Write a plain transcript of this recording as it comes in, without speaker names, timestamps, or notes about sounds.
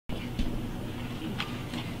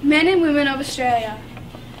Men and women of Australia.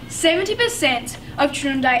 70% of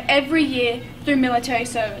children die every year through military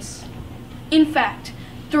service. In fact,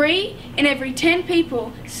 3 in every 10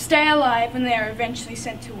 people stay alive when they are eventually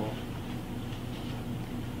sent to war.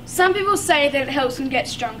 Some people say that it helps them get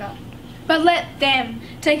stronger, but let them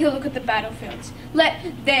take a look at the battlefields.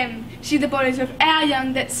 Let them see the bodies of our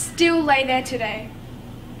young that still lay there today.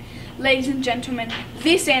 Ladies and gentlemen,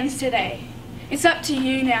 this ends today. It's up to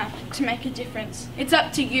you now to make a difference. It's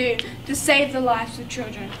up to you to save the lives of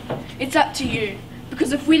children. It's up to you,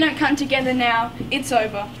 because if we don't come together now, it's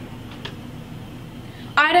over.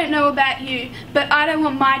 I don't know about you, but I don't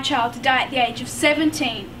want my child to die at the age of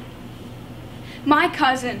 17. My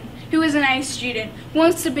cousin, who is an A student,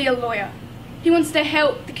 wants to be a lawyer. He wants to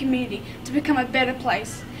help the community to become a better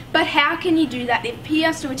place. But how can he do that if he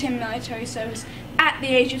has to attend military service at the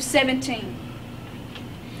age of 17?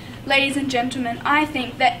 Ladies and gentlemen, I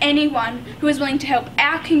think that anyone who is willing to help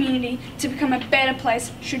our community to become a better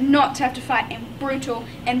place should not have to fight in brutal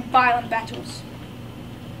and violent battles.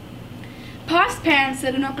 Past parents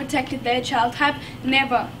that have not protected their child have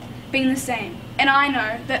never been the same, and I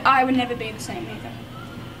know that I would never be the same either.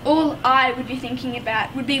 All I would be thinking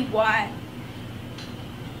about would be why.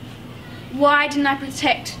 Why didn't I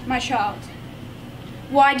protect my child?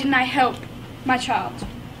 Why didn't I help my child?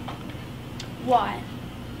 Why?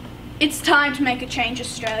 It's time to make a change,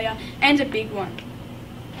 Australia, and a big one.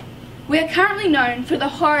 We are currently known for the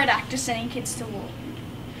horrid act of sending kids to war.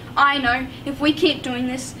 I know if we keep doing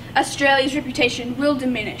this, Australia's reputation will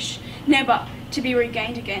diminish, never to be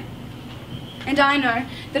regained again. And I know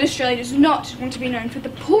that Australia does not want to be known for the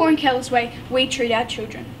poor and careless way we treat our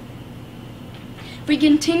children. If we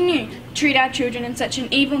continue to treat our children in such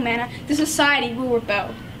an evil manner, the society will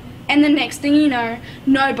rebel. And the next thing you know,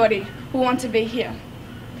 nobody will want to be here.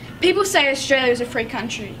 People say Australia is a free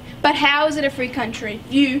country, but how is it a free country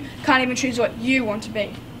if you can't even choose what you want to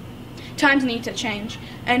be? Times need to change,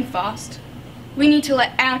 and fast. We need to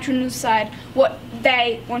let our children decide what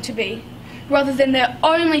they want to be, rather than their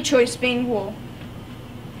only choice being war.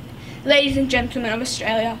 Ladies and gentlemen of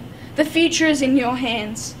Australia, the future is in your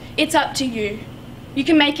hands. It's up to you. You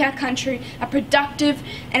can make our country a productive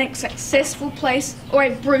and a successful place, or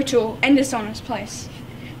a brutal and dishonest place.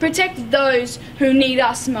 Protect those who need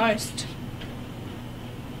us most.